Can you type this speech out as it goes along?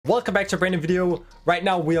Welcome back to a brand new video. Right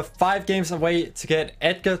now we are 5 games away to get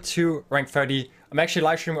Edgar to rank 30. I'm actually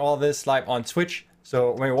live streaming all this live on Twitch,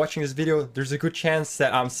 so when you're watching this video there's a good chance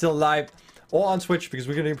that I'm still live or on Twitch, because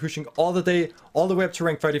we're going to be pushing all the day all the way up to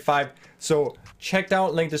rank 35. So check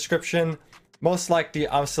down link description. Most likely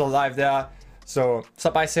I'm still live there, so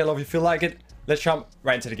stop by, say hello if you feel like it. Let's jump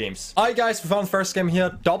right into the games. Alright guys, we found the first game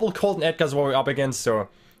here. Double Colt and Edgar is what we're up against, so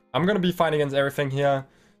I'm going to be fighting against everything here.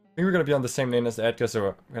 I think we're going to be on the same lane as the Edgar, so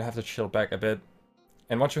we're going to have to chill back a bit.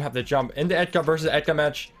 And once we have the jump in the Edgar versus Edgar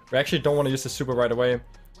match, we actually don't want to use the super right away.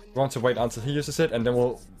 We want to wait until he uses it, and then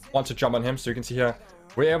we'll want to jump on him. So you can see here,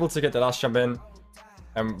 we're able to get the last jump in,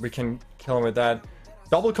 and we can kill him with that.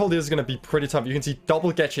 Double Cold is going to be pretty tough. You can see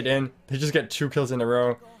double gadget in. They just get 2 kills in a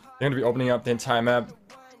row. They're going to be opening up the entire map.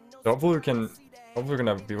 So hopefully we're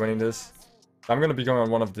going to be winning this. I'm going to be going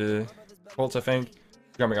on one of the Colts, I think.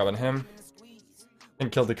 Jumping up on him. Can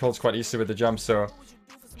kill the Colts quite easily with the jump, so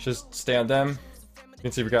just stay on them. You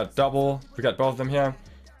can see we got double. We got both of them here.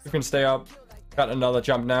 We can stay up. Got another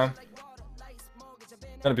jump now.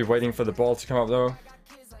 Gonna be waiting for the ball to come up though.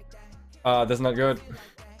 That's not good.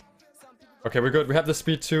 Okay, we're good. We have the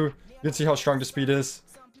speed too. You can see how strong the speed is.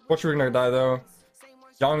 Watch, we're gonna die though.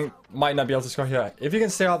 Young might not be able to score here. If you can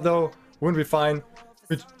stay up though, wouldn't be fine.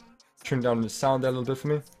 Turn down the sound there a little bit for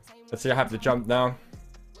me. Let's see, I have the jump now.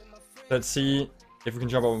 Let's see if we can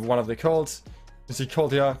jump over one of the Colts. You can see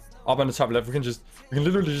Colt here up on the top left. We can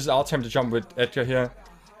literally just out time to jump with Edgar here.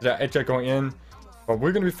 Yeah, Edgar going in. But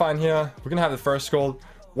we're gonna be fine here. We're gonna have the first goal.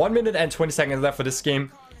 1 minute and 20 seconds left for this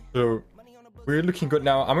game. So we're looking good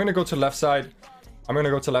now. I'm gonna go to left side. I'm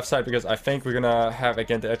gonna go to left side because I think we're gonna have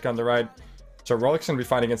again the Edgar on the right. So Rolex gonna be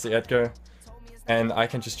fine against the Edgar. And I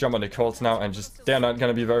can just jump on the Colts now and just, they're not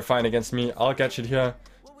gonna be very fine against me. I'll catch it here.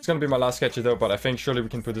 It's gonna be my last gadget though, but I think surely we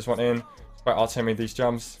can put this one in by alt-timing these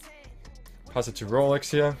jumps. Pass it to Rolex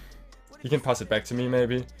here. He can pass it back to me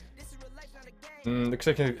maybe. Looks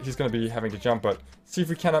like he's gonna be having to jump, but see if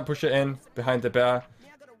we cannot push it in behind the bear.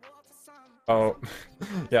 Oh,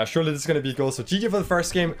 yeah, surely this is gonna be a goal. So GG for the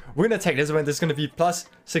first game. We're gonna take this win. This is gonna be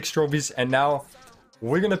 +6 trophies, and now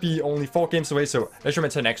we're gonna be only 4 games away. So let's jump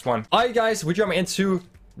into the next one. Alright guys, we're jumping into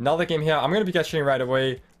another game here. I'm gonna be catching right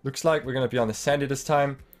away. Looks like we're gonna be on the Sandy this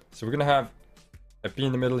time. So we're gonna have a B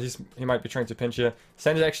in the middle. He might be trying to pinch here.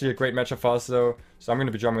 Sandy's actually a great matchup for us though, so I'm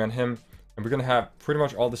gonna be jumping on him, and we're gonna have pretty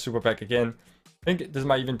much all the super back again. I think this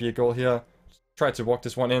might even be a goal here. Try to walk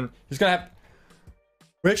this one in. He's gonna have...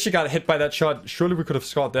 We actually got hit by that shot. Surely we could have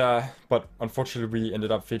scored there, but unfortunately we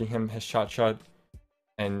ended up feeding him his shot,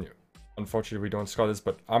 and unfortunately we don't score this.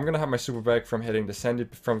 But I'm gonna have my super back from hitting the Sandy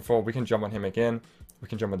from before. We can jump on him again. We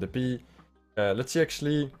can jump on the B. Let's see,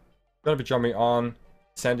 actually, we're gonna be jumping on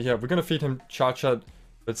Sandy here. We're gonna feed him charge shot.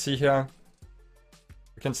 Let's see here.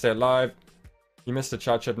 We can stay alive. He missed the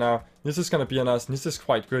charge shot now. This is gonna be on us. This is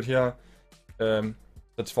quite good here.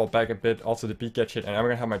 Let's fall back a bit. Also the B gadget, and I'm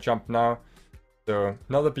gonna have my jump now. So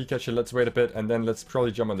another B gadget. Let's wait a bit, and then let's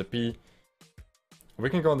probably jump on the B. We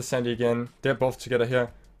can go on the Sandy again. They're both together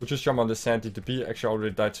here. We'll just jump on the Sandy. The B actually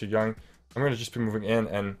already died too young. I'm gonna just be moving in,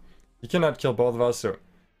 and he cannot kill both of us, so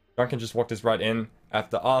Young can just walk this right in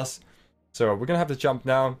after us. So we're gonna have the jump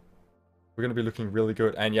now. We're gonna be looking really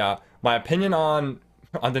good. And yeah, my opinion on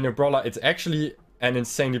the new brawler, it's actually an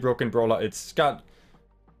insanely broken brawler. It's got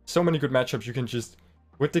so many good matchups. You can just,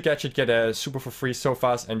 with the gadget, get a super for free so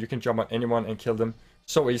fast, and you can jump on anyone and kill them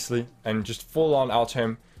so easily, and just full on out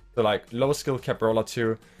him the like low skill cap brawler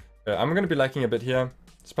too. I'm gonna be liking a bit here.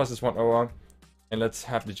 Let's pass this one over, and let's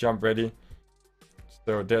have the jump ready.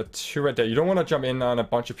 So there are 2 right there. You don't want to jump in on a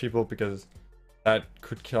bunch of people because that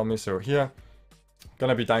could kill me. So here,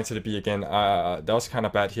 gonna be dying to the B again. That was kind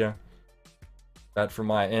of bad here. Bad from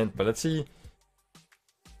my end, but let's see.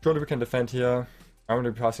 Surely we can defend here. I'm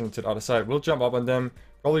gonna be passing to the other side. We'll jump up on them.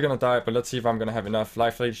 Probably gonna die, but let's see if I'm gonna have enough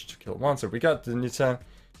life leech to kill one. So we got the Nita.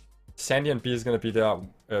 Sandy and B is gonna be there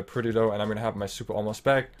pretty low, and I'm gonna have my super almost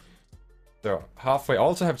back. So halfway. I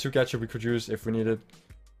also have 2 gadgets we could use if we needed.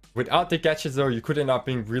 Without the gadgets though, you could end up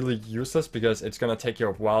being really useless because it's gonna take you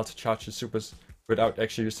a while to charge the supers without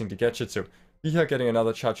actually using the gadget. So be here getting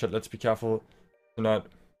another charge shot. Let's be careful to not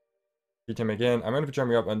beat him again. I'm gonna be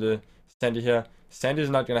jumping up on the Sandy here. Sandy is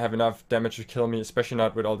not gonna have enough damage to kill me, especially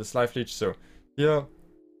not with all this life leech. So here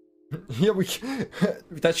we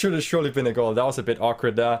that should have surely been a goal. That was a bit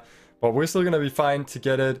awkward there, but we're still gonna be fine to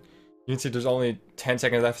get it. You can see there's only 10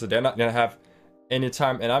 seconds left, so they're not gonna have any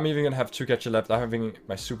time, and I'm even gonna have 2 gadgets left. I'm having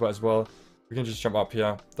my super as well. We can just jump up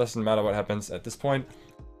here. Doesn't matter what happens at this point.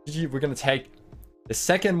 GG, we're gonna take the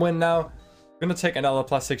second win now. We're gonna take another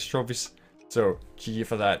 +6 trophies. So GG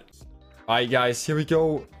for that. Alright guys, here we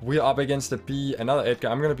go. We're up against the B. Another Edgar.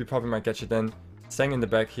 I'm gonna be popping my gadget then. Staying in the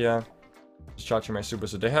back here. Just charging my super.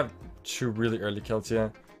 So they have 2 really early kills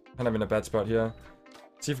here. Kind of in a bad spot here.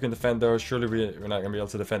 See if we can defend those. Surely we're not gonna be able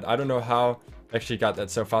to defend. I don't know how I actually got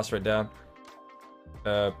that so fast right there.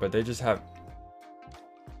 But they just have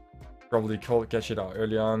probably cold gadget out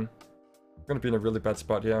early on. We're gonna be in a really bad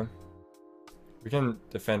spot here. We can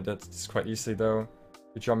defend that quite easily though.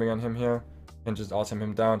 We're jumping on him here and just ultim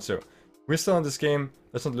him down. So we're still in this game.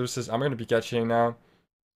 Let's not lose this. I'm gonna be gadgeting now.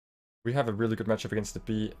 We have a really good matchup against the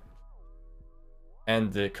B.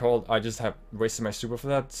 And the cold, I just have wasted my super for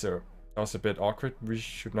that, so that was a bit awkward. We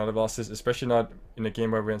should not have lost this, especially not in a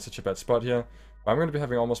game where we're in such a bad spot here. But I'm going to be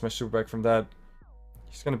having almost my super back from that.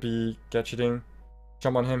 He's going to be gadgeting.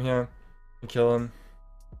 Jump on him here and kill him.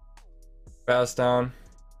 Fast down.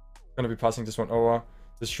 Going to be passing this one over.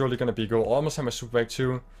 This is surely going to be a goal. Almost have my super back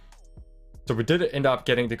too. So we did end up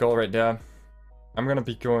getting the goal right there. I'm going to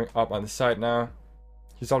be going up on the side now.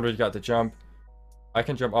 He's already got the jump. I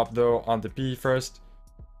can jump up though on the B first.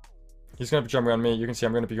 He's going to be jumping on me. You can see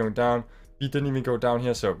I'm going to be going down. B didn't even go down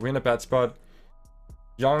here, so we're in a bad spot.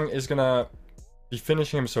 Young is going to be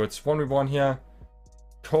finishing him, so it's 1v1 here.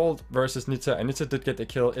 Cold versus Nita, and Nita did get the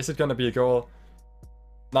kill. Is it going to be a goal?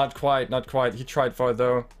 Not quite, not quite. He tried for it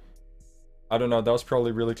though. I don't know, that was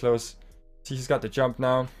probably really close. See, he's got the jump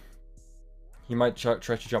now. He might try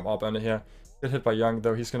to jump up under here. Get hit by Young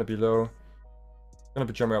though, he's going to be low. Going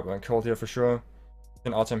to be jumping up on Cold here for sure.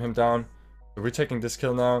 Can ultim him down. So we're taking this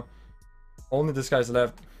kill now. Only this guy's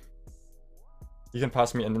left. He can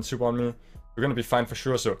pass me and then super on me. We're gonna be fine for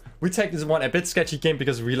sure. So we take this one a bit sketchy game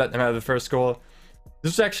because we let them have the first goal.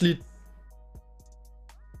 This was actually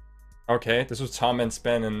okay. This was Tom and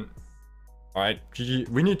Spen and alright, GG.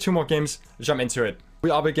 We need 2 more games to jump into it.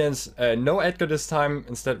 We're up against no Edgar this time.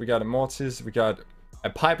 Instead we got a Mortis, we got a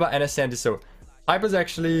Piper and a Sandy. So Piper's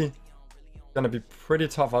actually gonna be pretty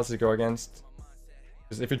tough us to go against.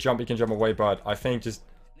 Because if you jump, you can jump away, but I think just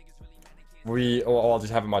we all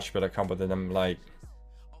just have a much better combo than them. Like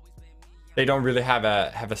they don't really have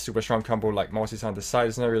a super strong combo. Like Morty's on the side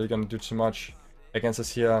is not really gonna do too much against us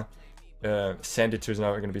here. Sandy too is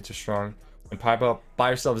not gonna be too strong, and Piper by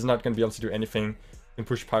herself is not gonna be able to do anything. You can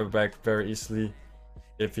push Piper back very easily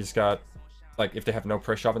if he's got if they have no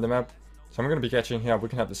pressure up in the map. So I'm gonna be catching here. We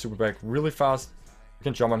can have the super back really fast. We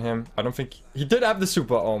can jump on him. I don't think he did have the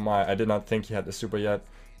super. Oh my, I did not think he had the super yet.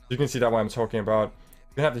 You can see that what I'm talking about.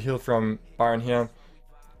 We can have the heal from Byron here.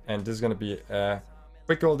 And this is going to be a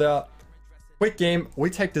quick goal there. Quick game. We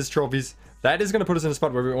take these trophies. That is going to put us in a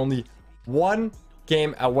spot where we're only 1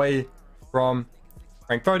 game away from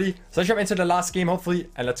rank 30. So let's jump into the last game hopefully.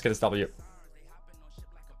 And let's get this W.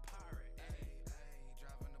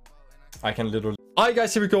 I can literally... Alright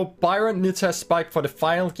guys, here we go. Byron, Nita, Spike for the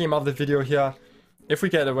final game of the video here. If we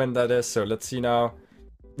get a win, that is. So let's see now.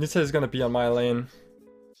 Nita is going to be on my lane.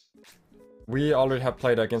 We already have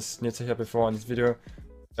played against Nita here before in this video.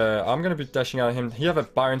 I'm going to be dashing out him. He have a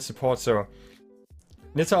Byron support, so...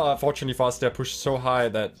 Nita, unfortunately for us, they're pushed so high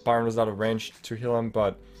that Byron was out of range to heal him.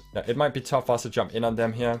 But yeah, it might be tough for us to jump in on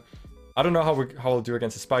them here. I don't know how we'll do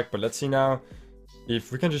against the Spike, but let's see now.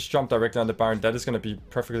 If we can just jump directly on the Byron, that is going to be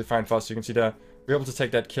perfectly fine for us. You can see that we're able to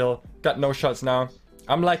take that kill. Got no shots now.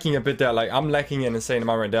 I'm lacking a bit there, like I'm lacking an insane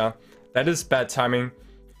amount right there. That is bad timing.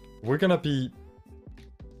 We're gonna be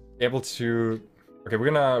able to... Okay, we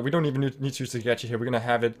don't even need to use the gadget here. We're gonna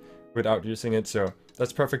have it without using it, so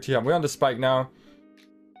that's perfect here. We're on the Spike now.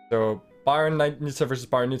 So Byron Nita versus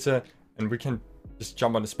Byron Nita, and we can just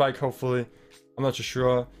jump on the Spike hopefully. I'm not too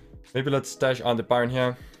sure. Maybe let's dash on the Byron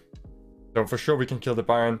here. So for sure we can kill the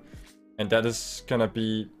Byron, and that is gonna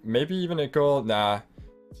be maybe even a goal. Nah.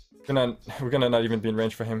 We're gonna not even be in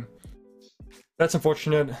range for him. That's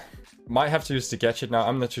unfortunate. Might have to use the gadget now.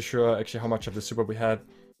 I'm not too sure actually how much of the super we had.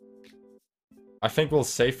 I think we'll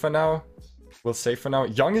save for now.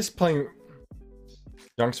 Young is playing...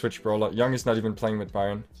 Young switch brawler. Young is not even playing with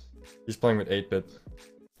Byron. He's playing with 8-bit.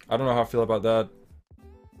 I don't know how I feel about that.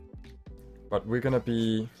 But we're gonna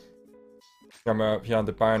be... coming up here on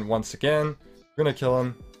the Byron once again. We're gonna kill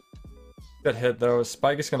him. Get hit though.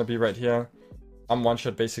 Spike is gonna be right here. I'm one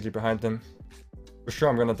shot basically behind him. For sure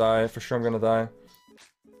I'm gonna die.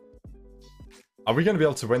 Are we gonna be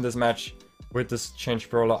able to win this match with this changed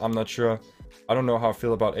brawler? I'm not sure. I don't know how I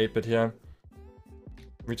feel about 8-bit here.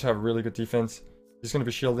 We need to have really good defense. He's gonna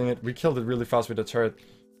be shielding it. We killed it really fast with the turret.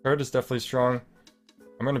 Turret is definitely strong.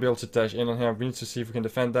 I'm gonna be able to dash in on here. We need to see if we can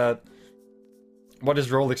defend that. What is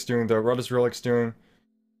Rolex doing though? What is Rolex doing?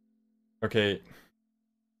 Okay.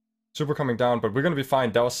 Super coming down, but we're gonna be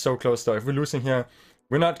fine. That was so close though. If we're losing here,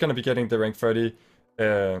 we're not gonna be getting the rank 30.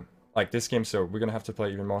 like this game, so we're gonna have to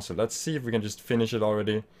play even more. So let's see if we can just finish it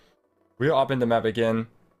already. We're up in the map again.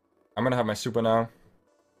 I'm gonna have my super now.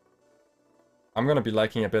 I'm gonna be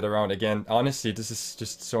liking a bit around again. Honestly, this is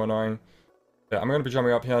just so annoying. Yeah, I'm gonna be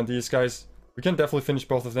jumping up here on these guys. We can definitely finish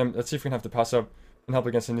both of them. Let's see if we can have the pass up and help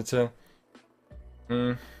against Anita.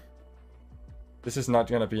 This is not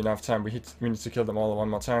gonna be enough time. We need to kill them all one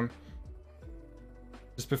more time.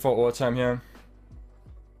 Just before overtime here.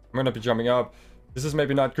 I'm gonna be jumping up. This is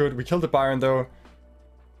maybe not good. We killed the Byron though.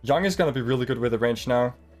 Young is gonna be really good with the range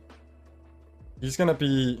now. He's gonna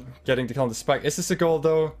be getting the kill on the spike. Is this a goal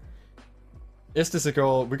though? Is this a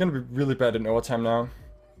goal? We're gonna be really bad in overtime now.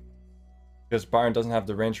 Because Byron doesn't have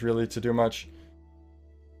the range really to do much.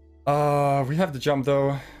 We have the jump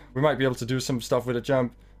though. We might be able to do some stuff with the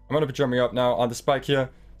jump. I'm gonna be jumping up now on the spike here.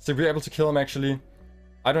 So we're able to kill him actually.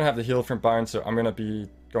 I don't have the heal from Byron, so I'm gonna be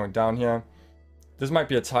going down here. This might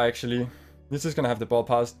be a tie actually. This is gonna have the ball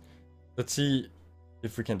passed. Let's see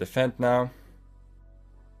if we can defend now.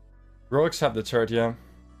 Rogues have the turret here.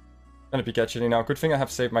 Gonna be gadgeting now. Good thing I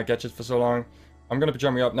have saved my gadget for so long. I'm gonna be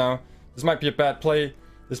jumping up now. This might be a bad play.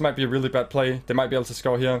 This might be a really bad play. They might be able to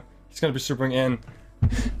score here. He's gonna be supering in.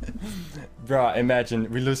 Bruh,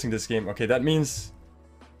 imagine we're losing this game. Okay, that means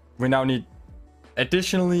we now need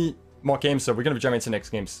additionally more games, so we're gonna be jumping into next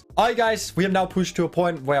games. Alright guys, we have now pushed to a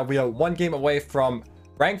point where we are one game away from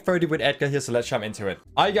rank 30 with Edgar here, so let's jump into it.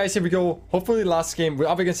 Alright guys, here we go. Hopefully last game, we're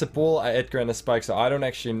up against a Bull, Edgar and a Spike, so I don't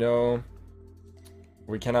actually know.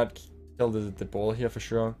 We cannot kill the Bull here for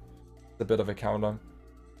sure. It's a bit of a counter.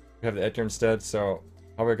 We have the Edgar instead, so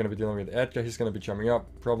how we're gonna be dealing with Edgar, he's gonna be jumping up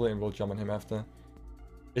probably, and we'll jump on him after.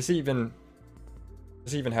 Does he even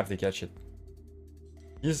have the gadget?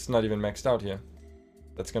 He's not even maxed out here.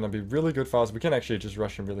 That's gonna be really good for us. We can actually just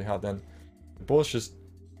rush him really hard then. The Bull's just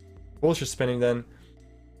spinning then.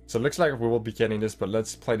 So it looks like we will be getting this, but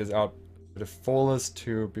let's play this out with the fullest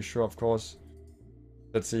to be sure, of course.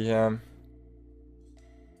 Let's see here.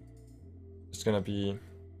 Just gonna be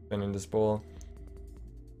spinning this Bull.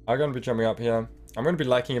 I'm gonna be jumping up here. I'm gonna be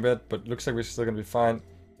liking a bit, but looks like we're still gonna be fine.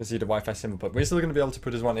 You see the Wi-Fi symbol, but we're still gonna be able to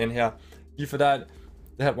put this one in here. For that,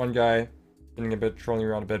 they had one guy getting a bit, trolling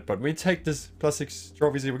around a bit, but we take this +6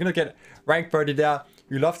 trophies here. We're gonna get rank 30 there.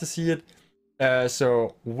 You love to see it.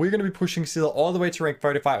 So we're gonna be pushing still all the way to rank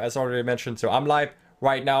 35, as already mentioned. So I'm live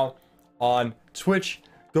right now on Twitch.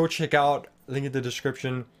 Go check out, link in the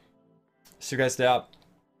description. See you guys there.